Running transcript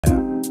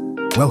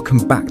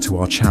Welcome back to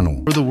our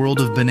channel. For the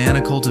world of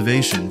banana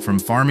cultivation, from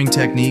farming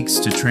techniques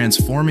to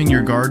transforming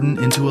your garden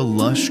into a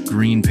lush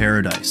green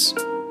paradise.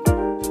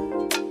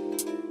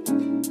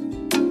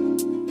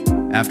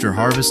 After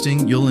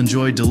harvesting, you'll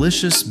enjoy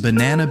delicious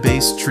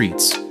banana-based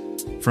treats,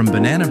 from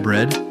banana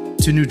bread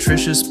to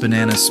nutritious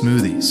banana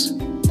smoothies.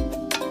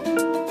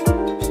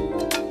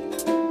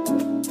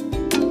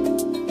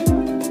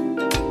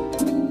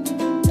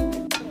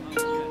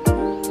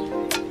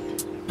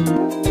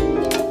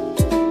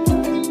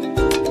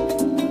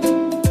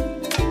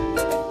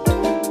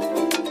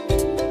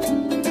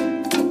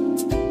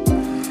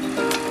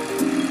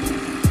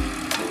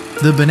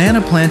 The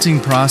banana planting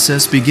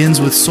process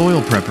begins with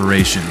soil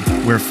preparation,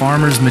 where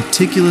farmers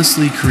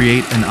meticulously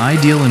create an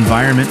ideal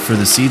environment for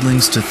the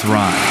seedlings to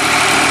thrive.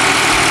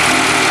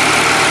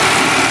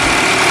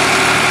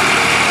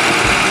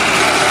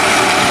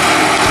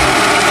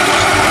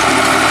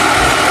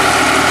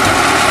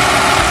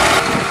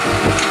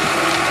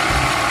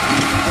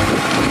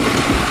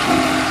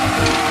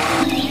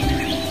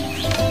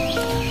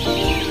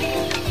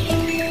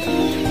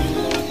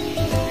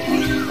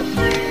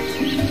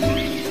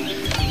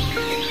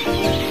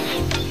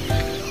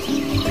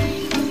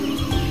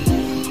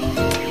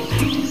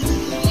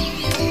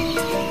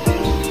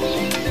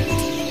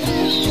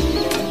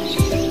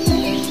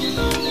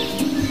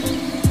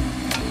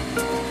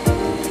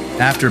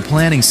 After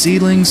planting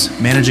seedlings,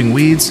 managing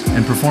weeds,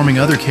 and performing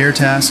other care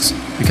tasks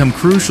become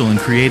crucial in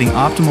creating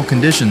optimal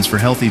conditions for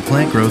healthy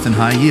plant growth and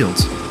high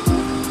yields.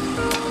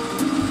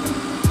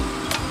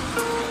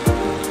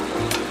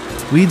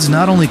 Weeds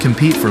not only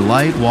compete for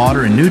light,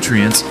 water, and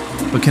nutrients,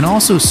 but can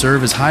also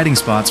serve as hiding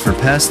spots for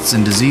pests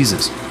and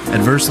diseases,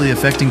 adversely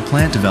affecting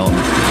plant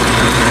development.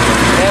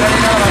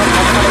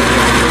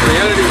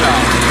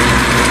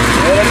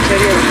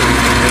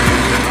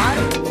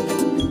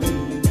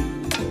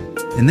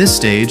 In this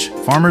stage,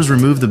 farmers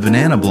remove the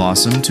banana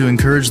blossom to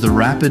encourage the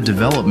rapid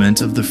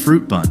development of the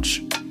fruit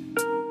bunch.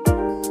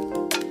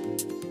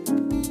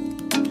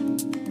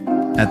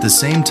 At the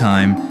same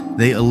time,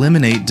 they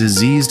eliminate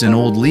diseased and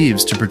old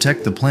leaves to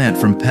protect the plant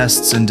from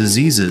pests and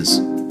diseases.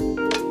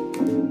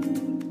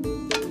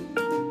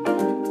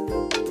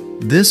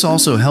 This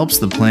also helps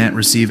the plant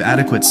receive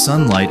adequate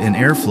sunlight and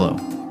airflow,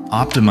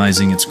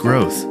 optimizing its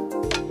growth.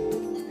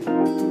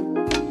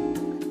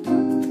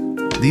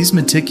 These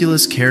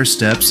meticulous care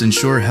steps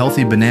ensure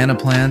healthy banana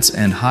plants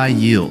and high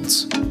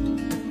yields.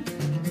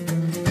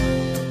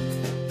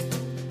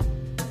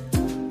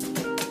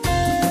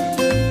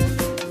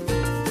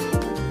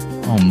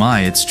 Oh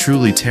my, it's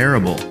truly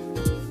terrible.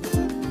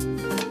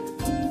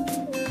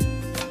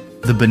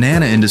 The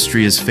banana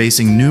industry is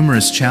facing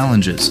numerous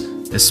challenges,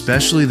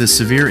 especially the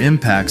severe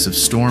impacts of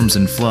storms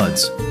and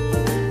floods.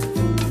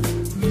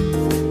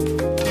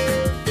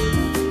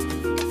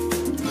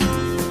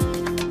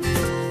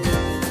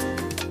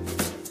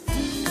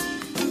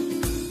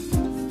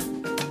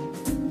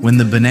 When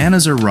the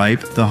bananas are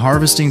ripe, the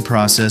harvesting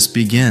process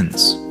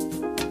begins.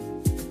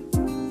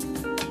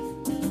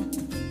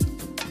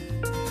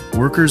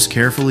 Workers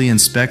carefully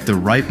inspect the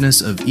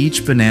ripeness of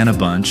each banana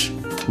bunch,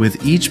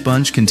 with each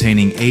bunch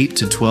containing 8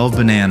 to 12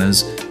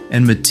 bananas,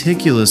 and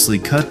meticulously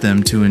cut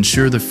them to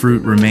ensure the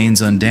fruit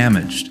remains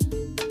undamaged.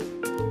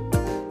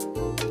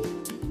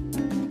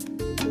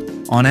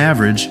 On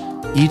average,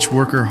 each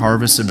worker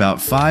harvests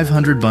about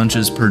 500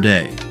 bunches per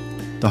day.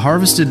 The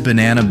harvested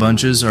banana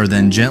bunches are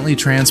then gently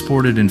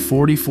transported in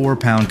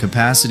 44-pound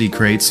capacity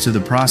crates to the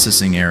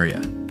processing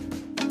area.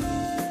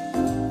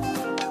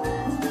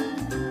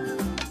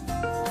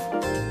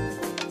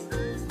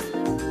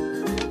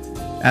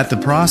 At the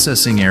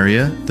processing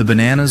area, the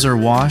bananas are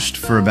washed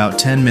for about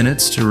 10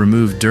 minutes to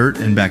remove dirt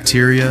and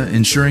bacteria,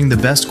 ensuring the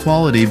best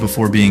quality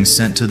before being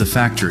sent to the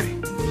factory.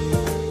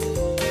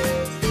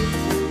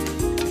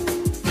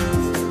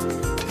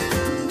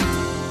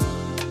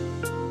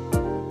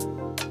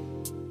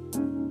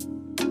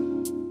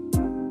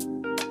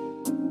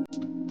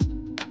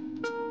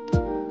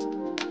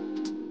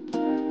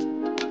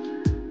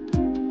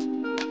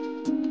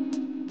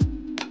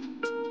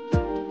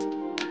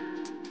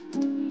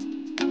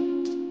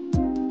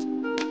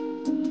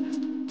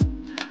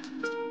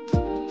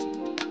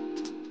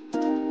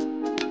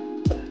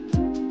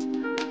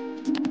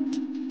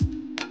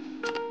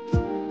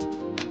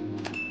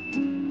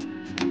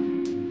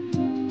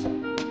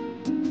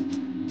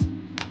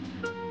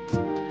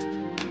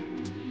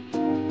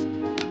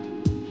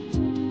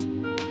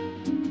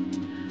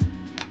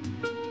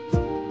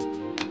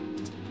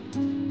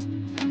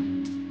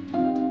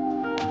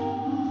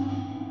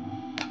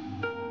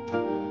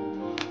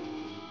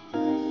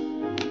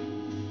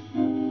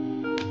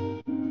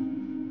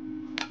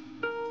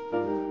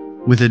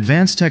 With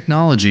advanced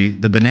technology,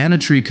 the banana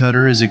tree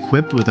cutter is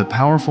equipped with a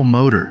powerful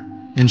motor,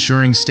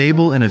 ensuring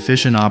stable and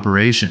efficient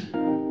operation.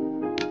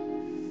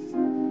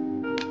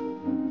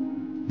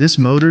 This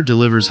motor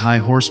delivers high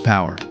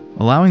horsepower,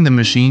 allowing the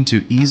machine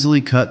to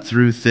easily cut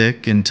through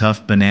thick and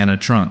tough banana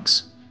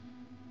trunks.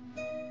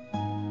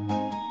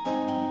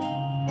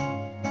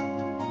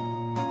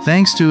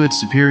 Thanks to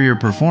its superior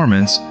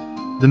performance,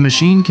 The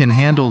machine can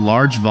handle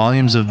large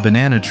volumes of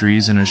banana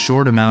trees in a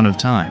short amount of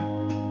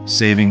time,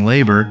 saving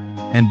labor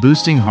and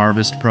boosting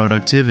harvest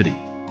productivity.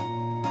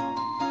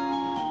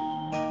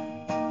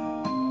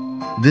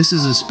 This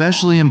is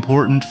especially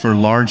important for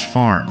large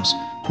farms,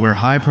 where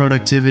high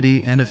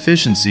productivity and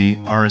efficiency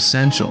are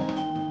essential.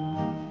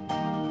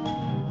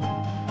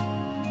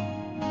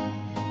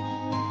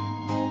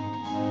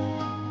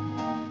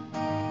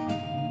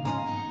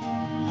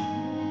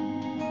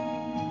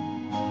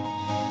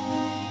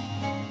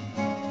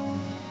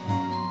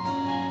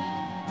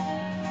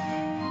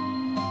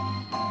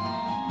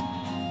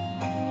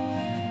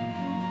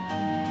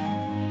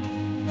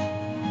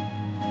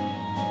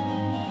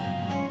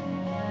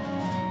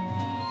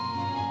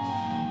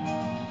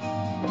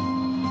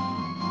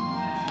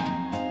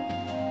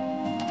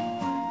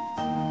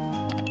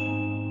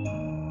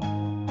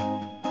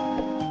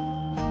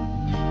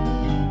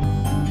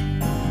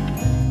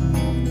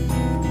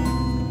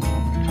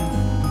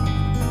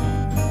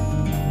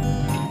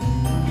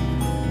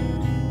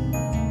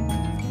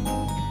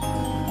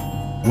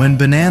 When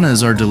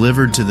bananas are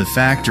delivered to the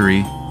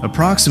factory,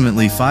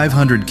 approximately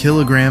 500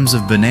 kilograms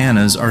of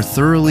bananas are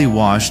thoroughly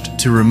washed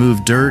to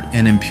remove dirt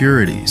and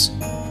impurities.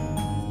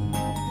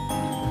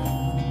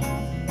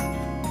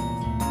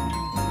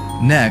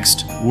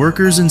 Next,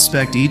 workers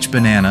inspect each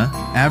banana,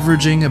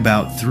 averaging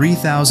about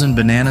 3,000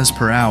 bananas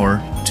per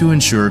hour to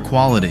ensure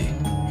quality.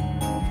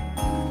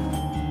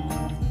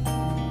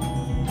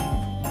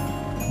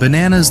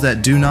 Bananas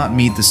that do not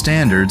meet the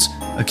standards,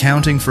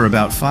 accounting for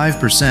about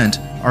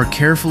 5%, are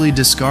carefully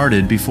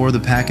discarded before the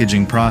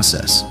packaging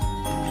process.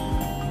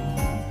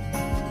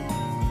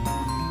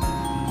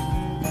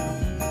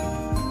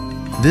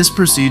 This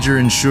procedure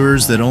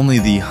ensures that only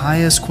the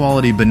highest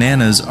quality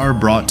bananas are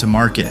brought to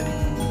market.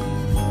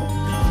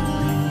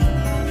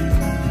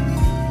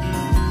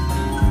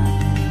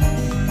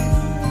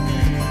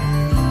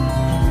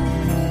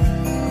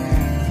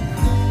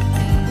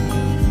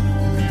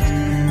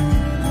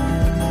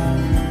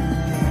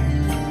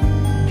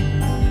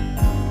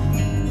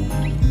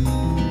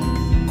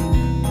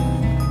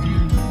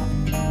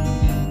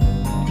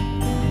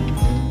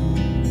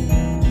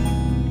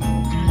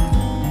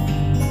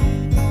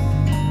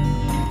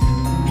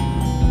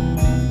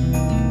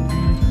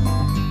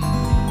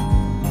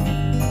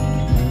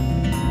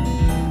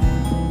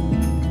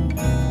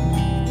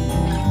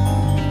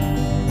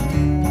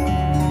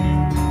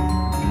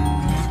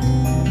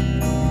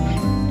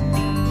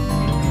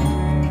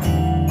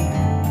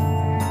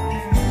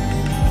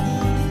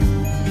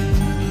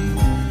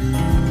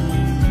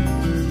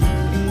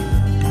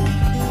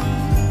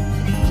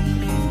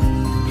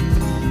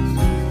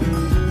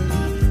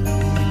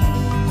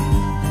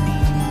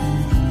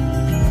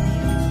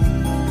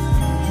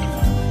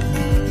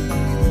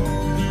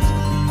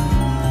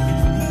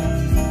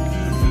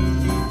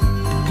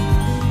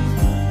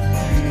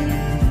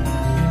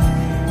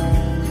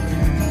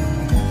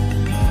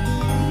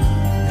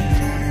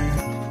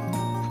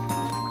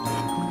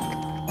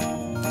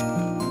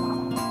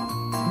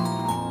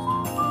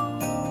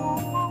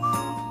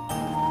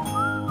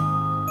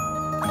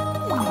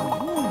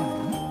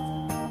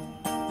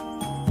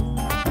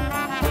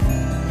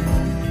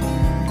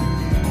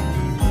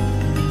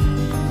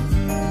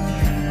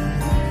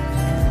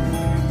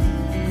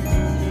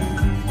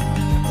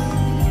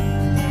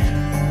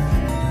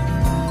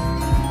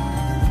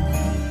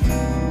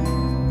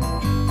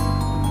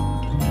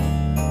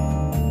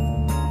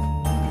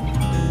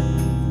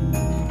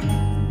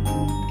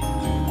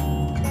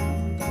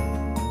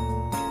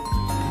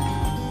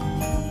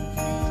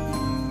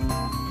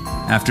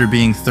 After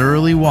being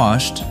thoroughly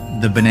washed,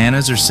 the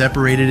bananas are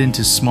separated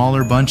into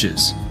smaller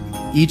bunches,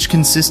 each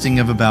consisting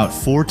of about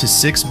 4 to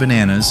 6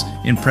 bananas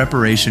in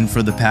preparation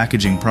for the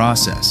packaging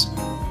process.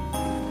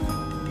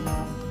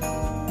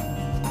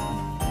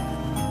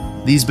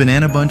 These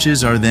banana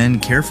bunches are then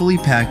carefully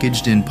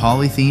packaged in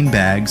polythene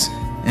bags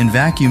and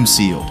vacuum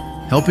sealed,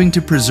 helping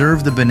to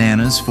preserve the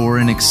bananas for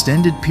an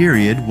extended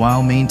period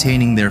while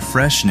maintaining their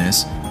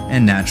freshness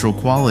and natural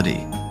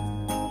quality.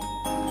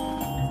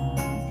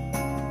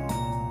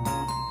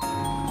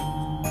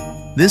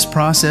 This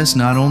process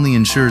not only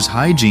ensures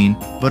hygiene,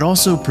 but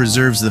also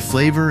preserves the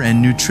flavor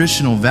and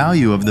nutritional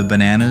value of the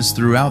bananas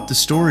throughout the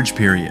storage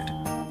period.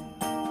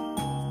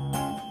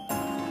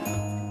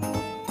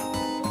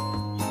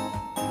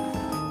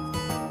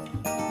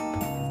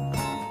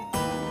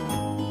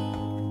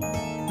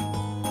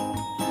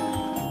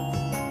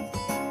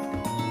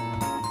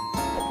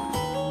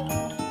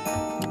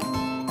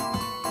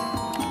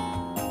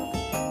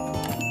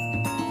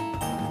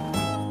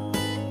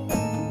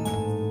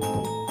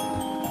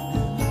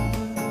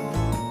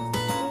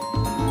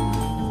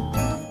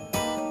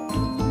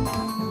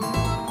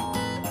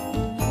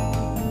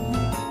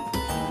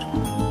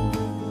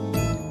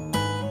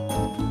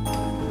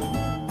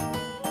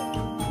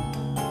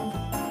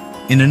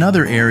 In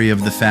another area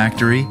of the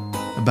factory,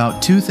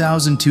 about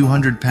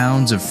 2,200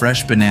 pounds of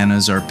fresh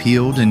bananas are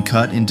peeled and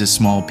cut into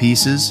small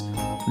pieces,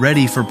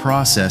 ready for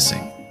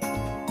processing.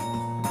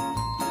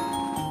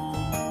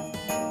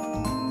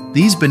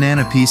 These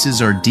banana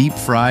pieces are deep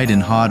fried in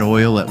hot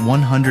oil at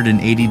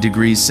 180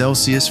 degrees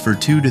Celsius for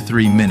 2 to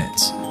 3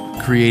 minutes,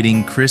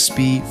 creating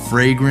crispy,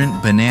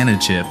 fragrant banana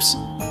chips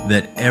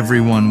that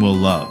everyone will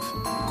love.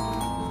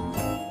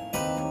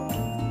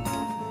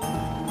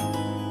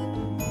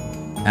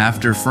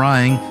 After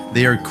frying,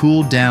 they are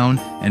cooled down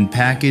and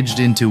packaged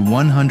into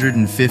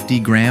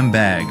 150-gram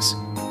bags,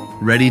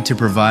 ready to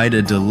provide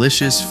a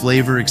delicious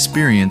flavor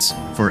experience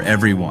for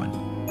everyone.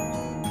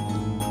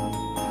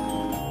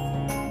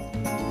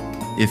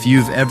 If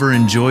you've ever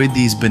enjoyed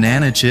these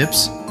banana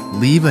chips,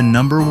 leave a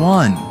number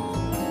 1.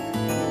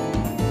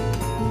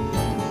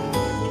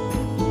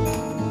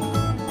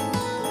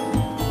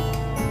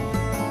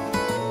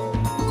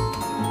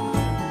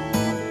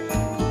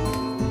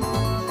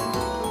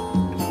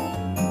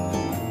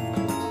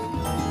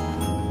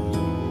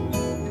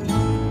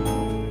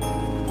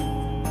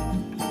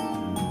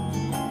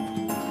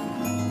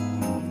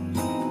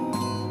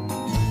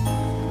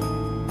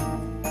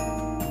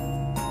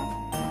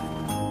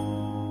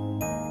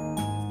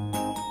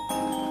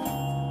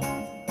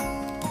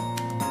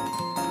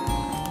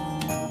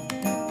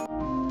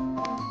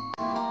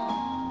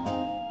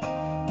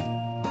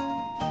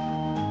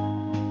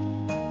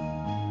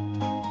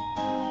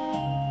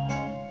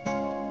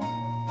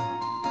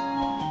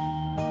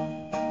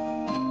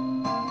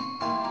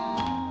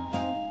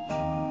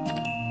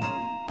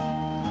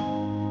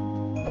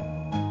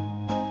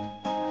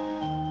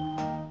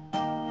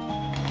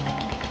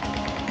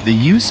 The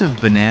use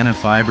of banana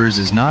fibers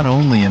is not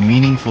only a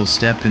meaningful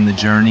step in the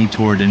journey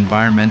toward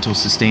environmental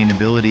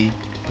sustainability,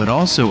 but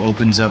also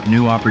opens up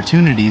new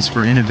opportunities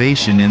for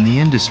innovation in the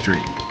industry.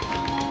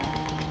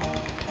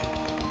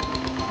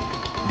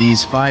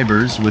 These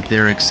fibers, with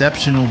their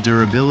exceptional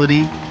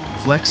durability,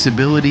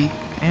 flexibility,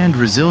 and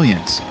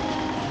resilience,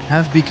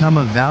 have become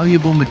a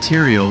valuable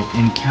material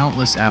in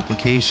countless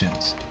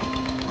applications.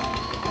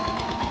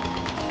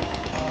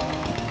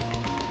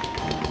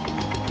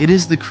 It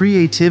is the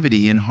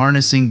creativity in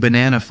harnessing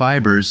banana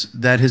fibers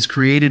that has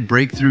created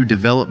breakthrough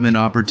development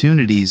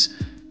opportunities,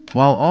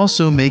 while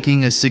also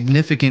making a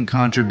significant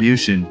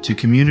contribution to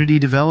community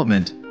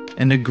development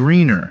and a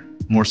greener,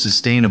 more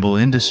sustainable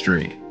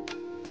industry.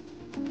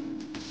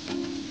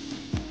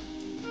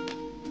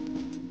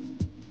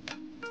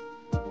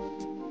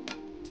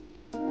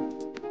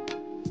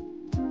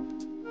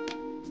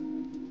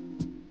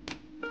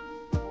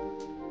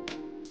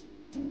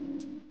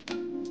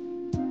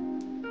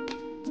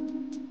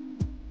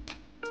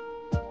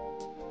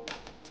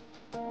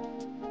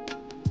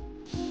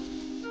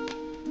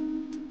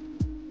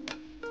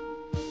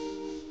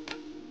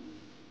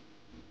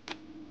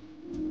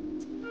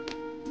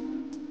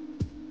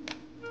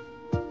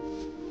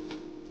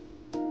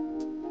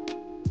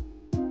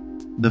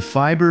 The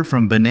fiber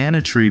from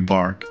banana tree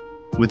bark,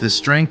 with a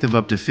strength of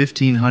up to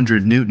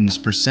 1,500 newtons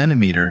per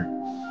centimeter,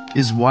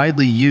 is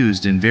widely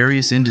used in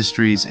various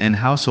industries and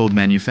household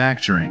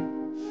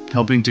manufacturing,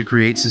 helping to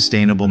create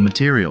sustainable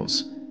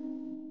materials.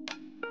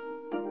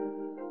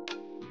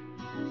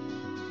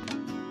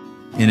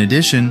 In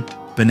addition,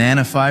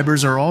 banana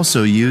fibers are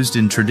also used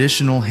in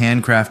traditional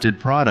handcrafted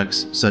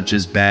products such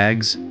as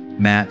bags,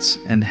 mats,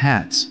 and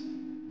hats,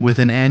 with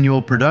an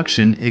annual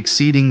production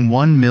exceeding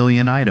 1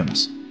 million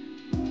items.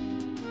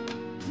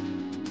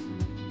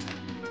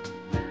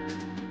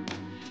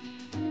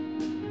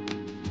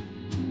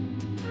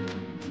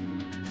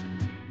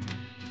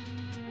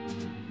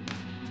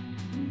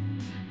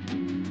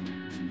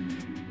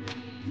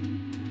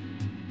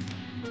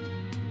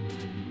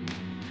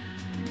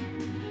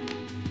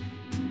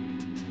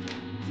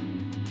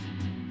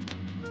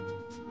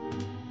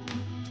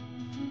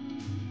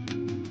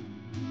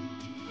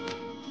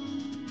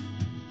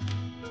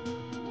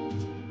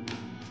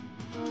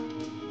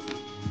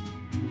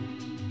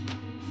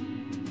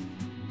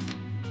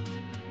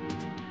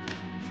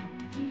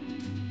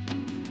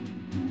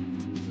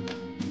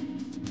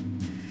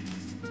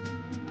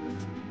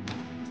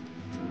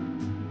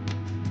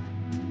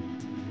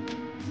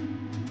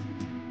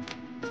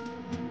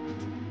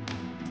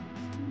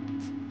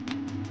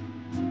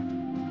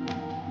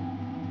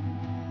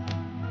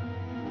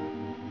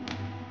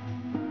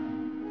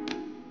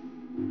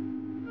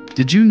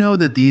 Did you know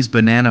that these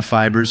banana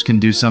fibers can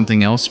do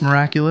something else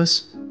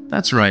miraculous?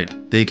 That's right,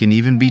 they can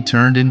even be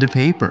turned into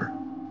paper.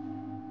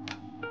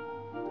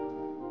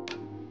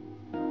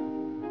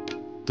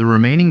 The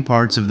remaining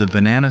parts of the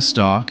banana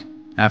stalk,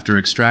 after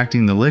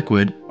extracting the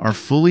liquid, are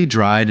fully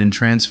dried and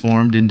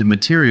transformed into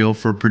material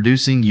for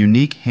producing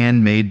unique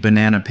handmade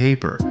banana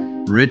paper,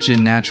 rich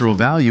in natural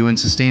value and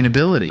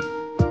sustainability.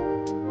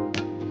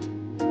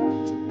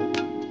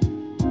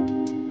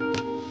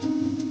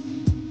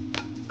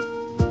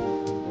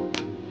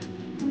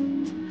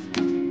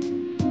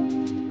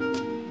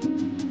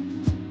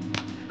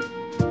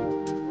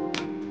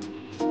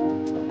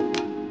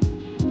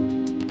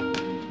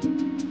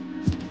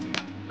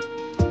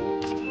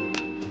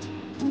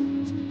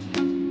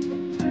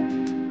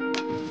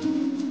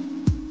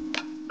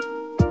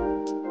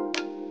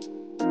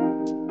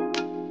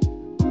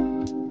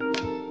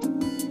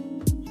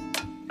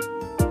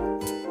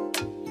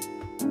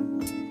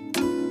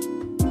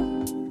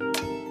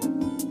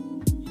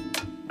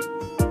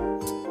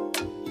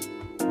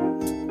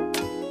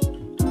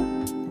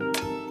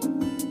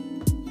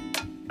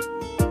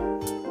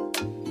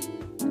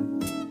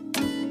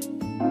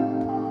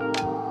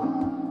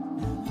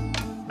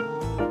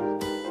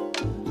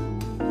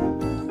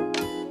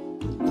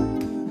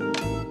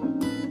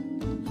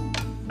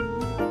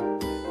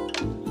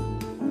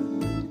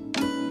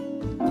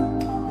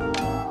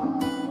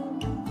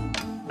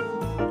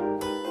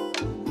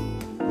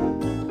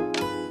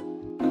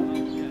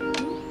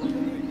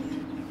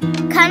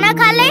 खाना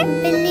खा ले।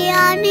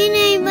 बिरयानी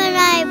नहीं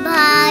बनाए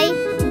भाई।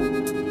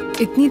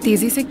 इतनी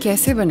तेजी से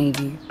कैसे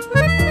बनेगी?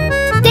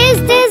 तेज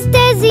तेज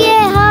तेज ये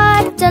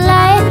हाथ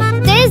चलाए,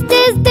 तेज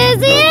तेज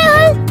तेज ये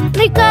हाथ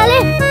निकाले,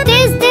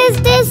 तेज तेज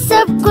तेज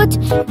सब कुछ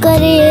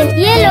करे।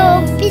 ये लो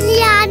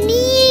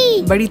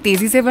बिरयानी। बड़ी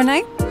तेजी से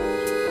बनाए,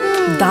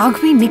 दाग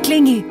भी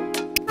निकलेंगे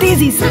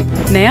तेजी से।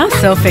 नया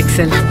सर्फ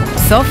एक्सेल,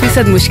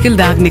 100% मुश्किल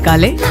दाग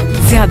निकाले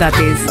ज्यादा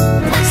तेज।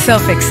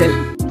 Surf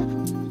Excel.